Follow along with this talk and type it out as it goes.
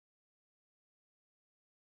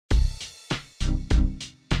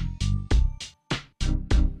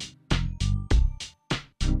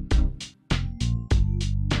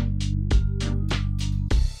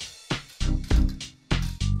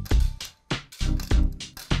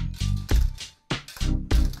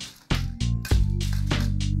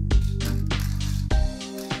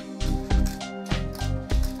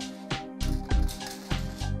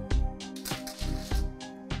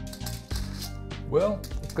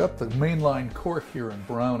got the mainline cork here in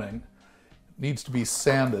browning. It needs to be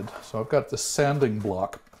sanded, so I've got this sanding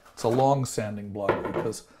block. It's a long sanding block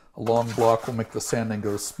because a long block will make the sanding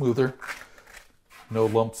go smoother. No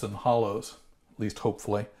lumps and hollows, at least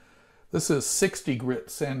hopefully. This is 60 grit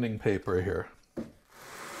sanding paper here.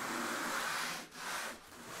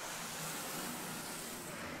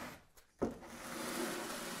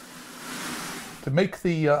 To make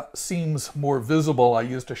the seams more visible, I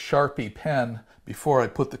used a Sharpie pen before I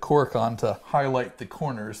put the cork on to highlight the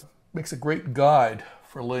corners. Makes a great guide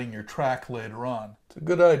for laying your track later on. It's a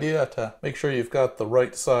good idea to make sure you've got the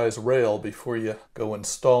right size rail before you go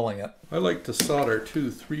installing it. I like to solder two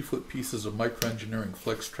 3-foot pieces of microengineering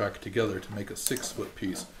flex track together to make a 6-foot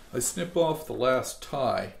piece. I snip off the last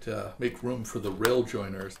tie to make room for the rail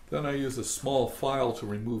joiners. Then I use a small file to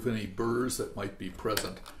remove any burrs that might be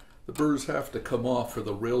present. The burrs have to come off for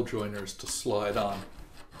the rail joiners to slide on.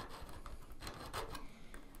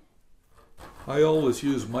 I always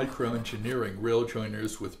use microengineering rail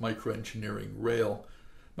joiners with microengineering rail.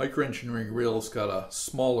 Microengineering rail's got a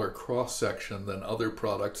smaller cross section than other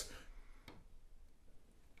products.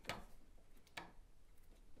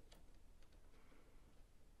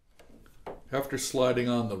 After sliding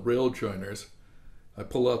on the rail joiners, I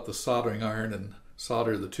pull out the soldering iron and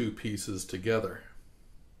solder the two pieces together.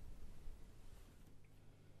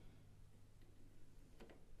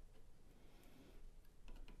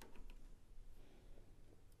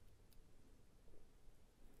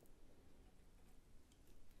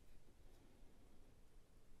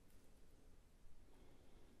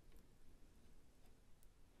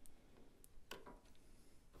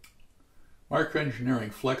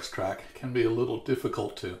 Microengineering flex track can be a little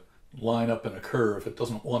difficult to line up in a curve. It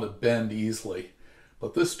doesn't want to bend easily.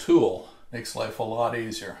 But this tool makes life a lot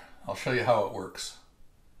easier. I'll show you how it works.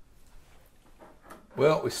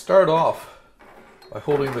 Well, we start off by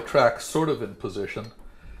holding the track sort of in position.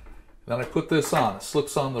 Then I put this on. It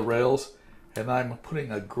slips on the rails, and I'm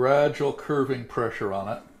putting a gradual curving pressure on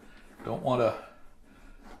it. Don't want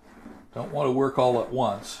to work all at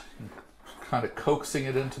once. Kind of coaxing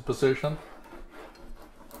it into position.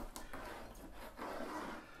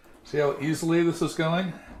 See how easily this is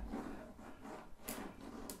going?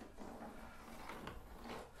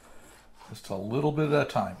 Just a little bit at a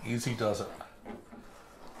time. Easy does it.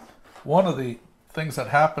 One of the things that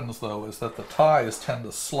happens though is that the ties tend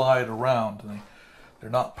to slide around and they're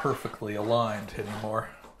not perfectly aligned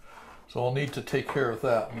anymore. So we'll need to take care of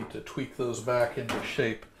that. We need to tweak those back into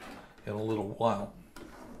shape in a little while.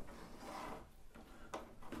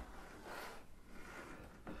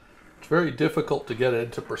 Very difficult to get it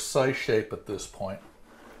into precise shape at this point.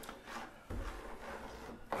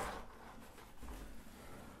 So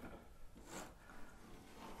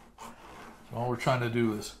all we're trying to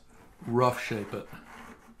do is rough shape it.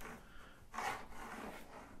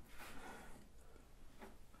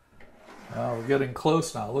 Now we're getting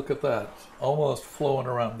close now. Look at that. It's almost flowing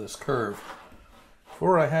around this curve.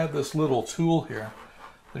 Before I had this little tool here,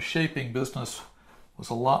 the shaping business was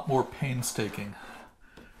a lot more painstaking.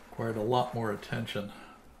 Required a lot more attention.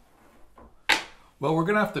 Well, we're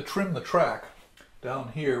going to have to trim the track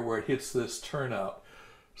down here where it hits this turnout.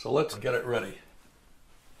 So let's get it ready.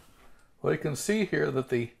 Well, you can see here that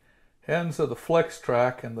the ends of the flex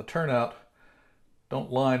track and the turnout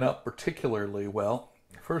don't line up particularly well.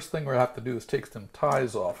 First thing we have to do is take some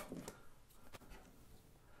ties off.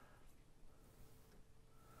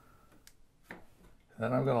 And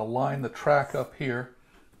then I'm going to line the track up here.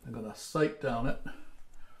 I'm going to sight down it.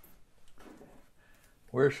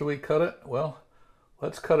 Where should we cut it? Well,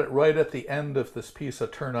 let's cut it right at the end of this piece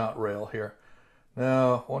of turnout rail here.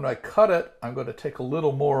 Now, when I cut it, I'm going to take a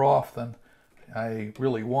little more off than I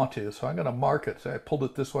really want to. So I'm going to mark it. So I pulled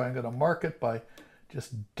it this way. I'm going to mark it by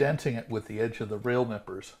just denting it with the edge of the rail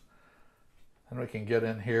nippers. And we can get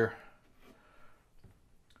in here.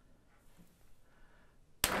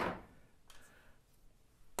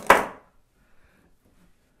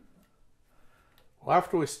 Well,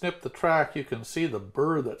 after we snip the track, you can see the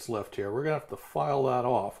burr that's left here. We're going to have to file that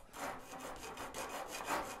off.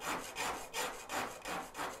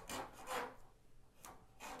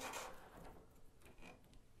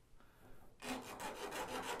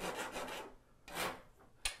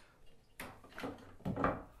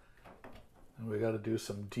 And we got to do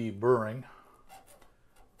some deburring.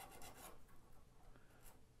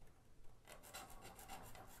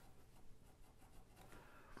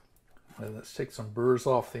 And let's take some burrs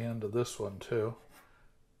off the end of this one too.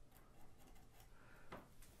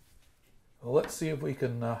 Well, let's see if we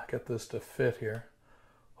can get this to fit here.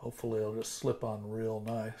 Hopefully it'll just slip on real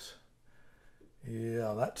nice.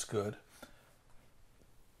 Yeah, that's good.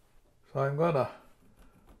 So I'm going to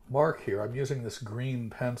mark here. I'm using this green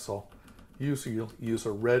pencil. Usually you'll use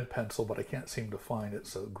a red pencil, but I can't seem to find it,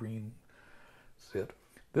 so green is it.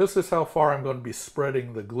 This is how far I'm going to be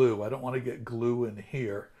spreading the glue. I don't want to get glue in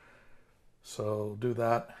here. So do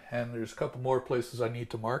that. And there's a couple more places I need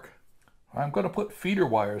to mark. I'm going to put feeder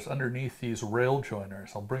wires underneath these rail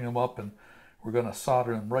joiners. I'll bring them up and we're going to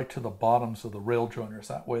solder them right to the bottoms of the rail joiners.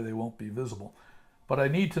 That way they won't be visible. But I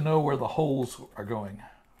need to know where the holes are going.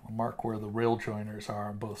 I'll mark where the rail joiners are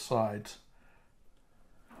on both sides.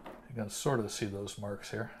 You can sort of see those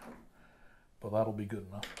marks here, but that'll be good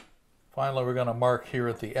enough. Finally, we're going to mark here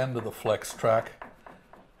at the end of the flex track,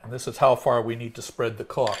 and this is how far we need to spread the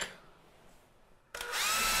caulk.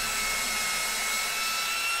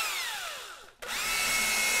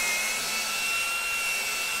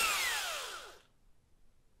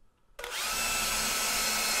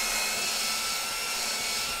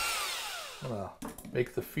 I'm going to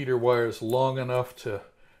make the feeder wires long enough to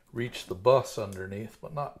reach the bus underneath,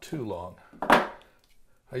 but not too long.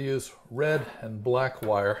 I use red and black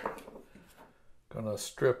wire. Going to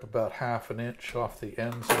strip about 1/2 inch off the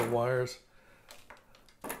ends of the wires.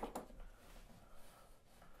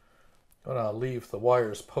 Going to leave the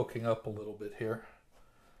wires poking up a little bit here.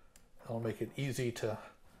 That'll make it easy to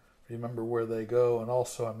remember where they go, and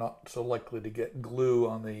also I'm not so likely to get glue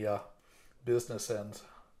on the business ends.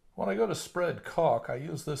 When I go to spread caulk, I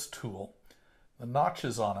use this tool. The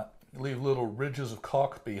notches on it leave little ridges of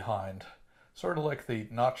caulk behind, sort of like the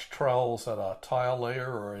notch trowels that a tile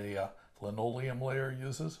layer or a linoleum layer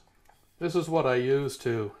uses. This is what I use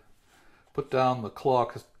to put down the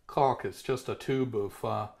caulk. It's just a tube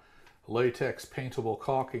of latex paintable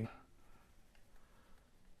caulking.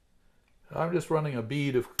 I'm just running a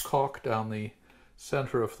bead of caulk down the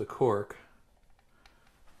center of the cork.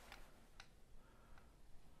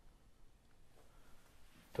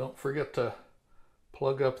 Don't forget to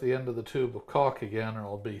plug up the end of the tube of caulk again, or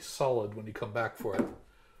it'll be solid when you come back for it.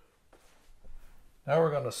 Now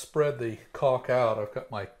we're going to spread the caulk out. I've got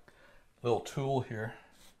my little tool here.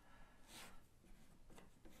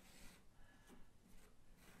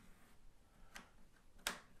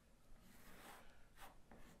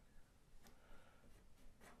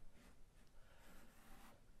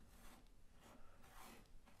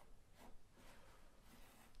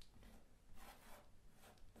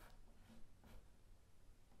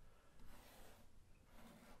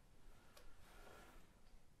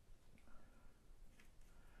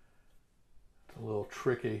 A little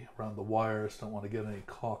tricky around the wires, don't want to get any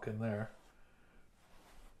caulk in there.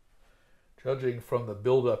 Judging from the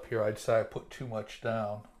buildup here, I'd say I put too much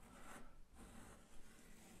down.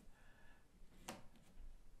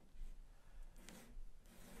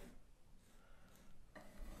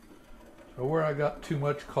 So where I got too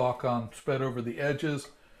much caulk on spread over the edges,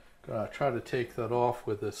 gotta try to take that off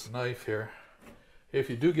with this knife here. If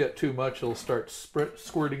you do get too much, it'll start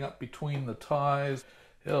squirting up between the ties.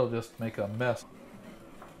 It'll just make a mess.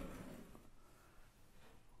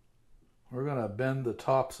 We're going to bend the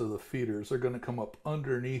tops of the feeders. They're going to come up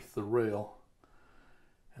underneath the rail,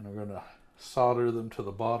 and we're going to solder them to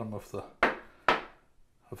the bottom of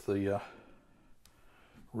the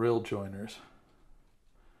rail joiners.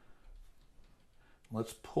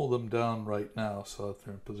 Let's pull them down right now so that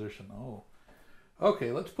they're in position. Oh,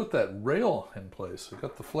 okay. Let's put that rail in place. We've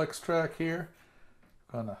got the flex track here.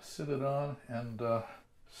 Going to sit it on and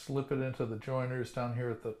slip it into the joiners down here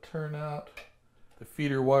at the turnout. The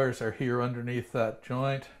feeder wires are here underneath that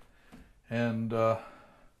joint, and well,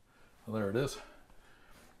 there it is.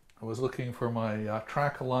 I was looking for my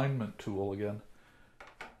track alignment tool again.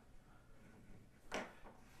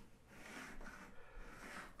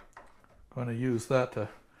 Going to use that to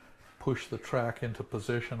push the track into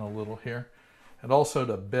position a little here, and also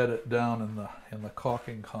to bed it down in the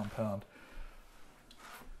caulking compound.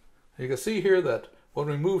 You can see here that when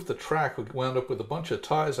we moved the track, we wound up with a bunch of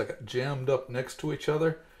ties that got jammed up next to each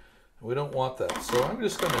other. We don't want that. So I'm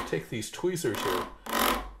just going to take these tweezers here.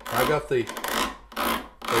 I got the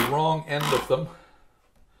wrong end of them,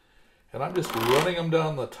 and I'm just running them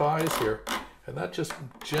down the ties here, and that just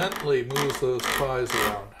gently moves those ties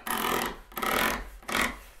around.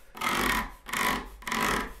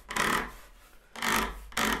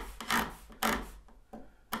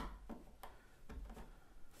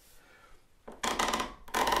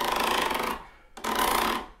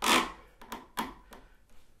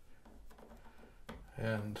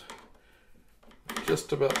 And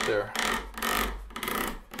just about there.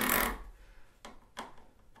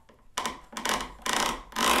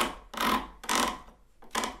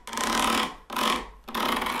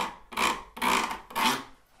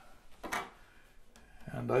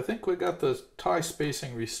 And And I think we got the tie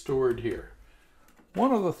spacing restored here.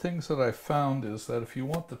 One of the things that I found is that if you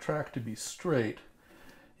want the track to be straight,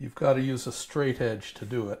 you've got to use a straight edge to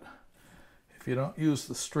do it. If you don't use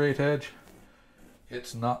the straight edge,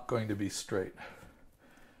 it's not going to be straight.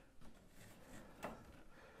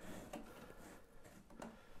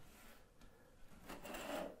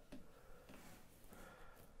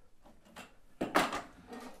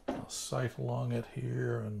 I'll sight along it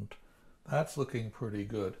here, and that's looking pretty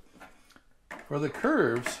good. For the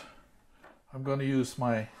curves, I'm going to use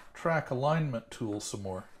my track alignment tool some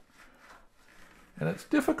more. And it's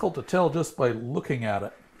difficult to tell just by looking at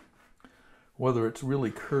it whether it's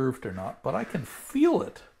really curved or not, but I can feel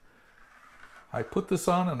it. I put this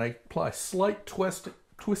on and I apply slight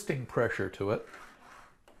twisting pressure to it,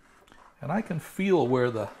 and I can feel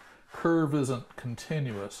where the curve isn't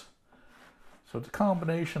continuous. So it's a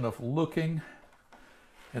combination of looking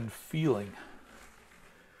and feeling.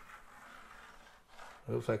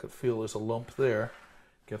 Oops, I could feel there's a lump there.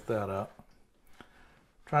 Get that out.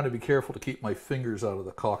 Trying to be careful to keep my fingers out of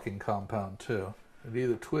the caulking compound too. I'd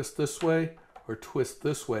either twist this way or twist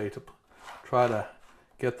this way to try to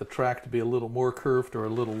get the track to be a little more curved or a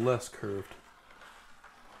little less curved.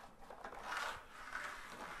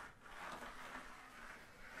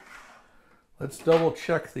 Let's double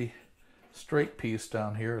check the straight piece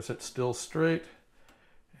down here. Is it still straight?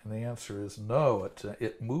 And the answer is no,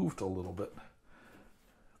 it moved a little bit.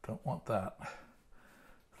 Don't want that.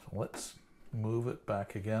 So let's move it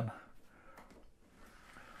back again.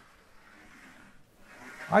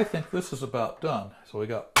 I think this is about done. So we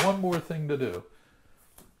got one more thing to do.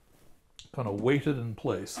 Kind of weight it in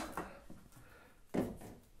place.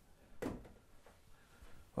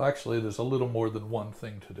 Well, actually, there's a little more than one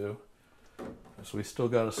thing to do. So we still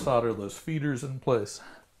got to solder those feeders in place.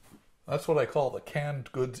 That's what I call the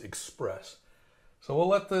canned goods express. So we'll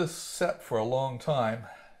let this set for a long time,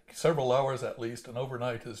 several hours at least, and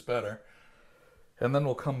overnight is better. And then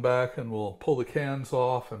we'll come back and we'll pull the cans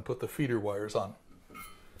off and put the feeder wires on.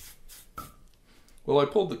 Well, I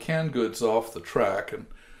pulled the canned goods off the track and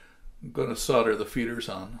I'm going to solder the feeders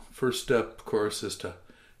on. First step, of course, is to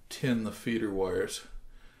tin the feeder wires.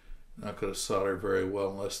 Not going to solder very well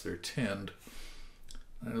unless they're tinned.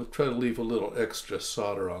 I'll try to leave a little extra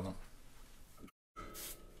solder on them.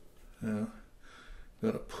 Yeah. I'm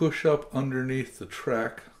going to push up underneath the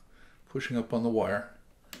track, pushing up on the wire.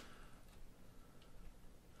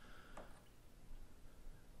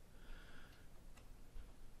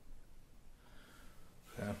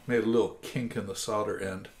 I made a little kink in the solder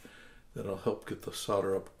end that'll help get the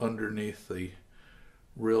solder up underneath the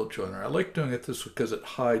rail joiner. I like doing it this way because it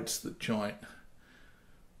hides the joint.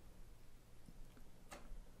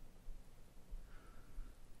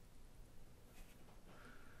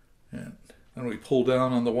 And then we pull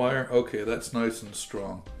down on the wire. Okay, that's nice and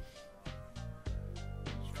strong.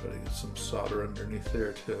 Let's try to get some solder underneath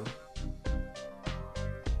there too.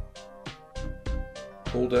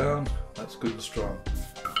 Pull down, that's good and strong.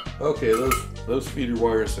 Okay, those feeder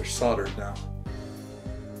wires are soldered now.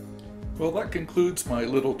 Well, that concludes my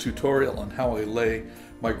little tutorial on how I lay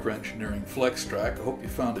microengineering flex track. I hope you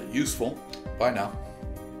found it useful. Bye now.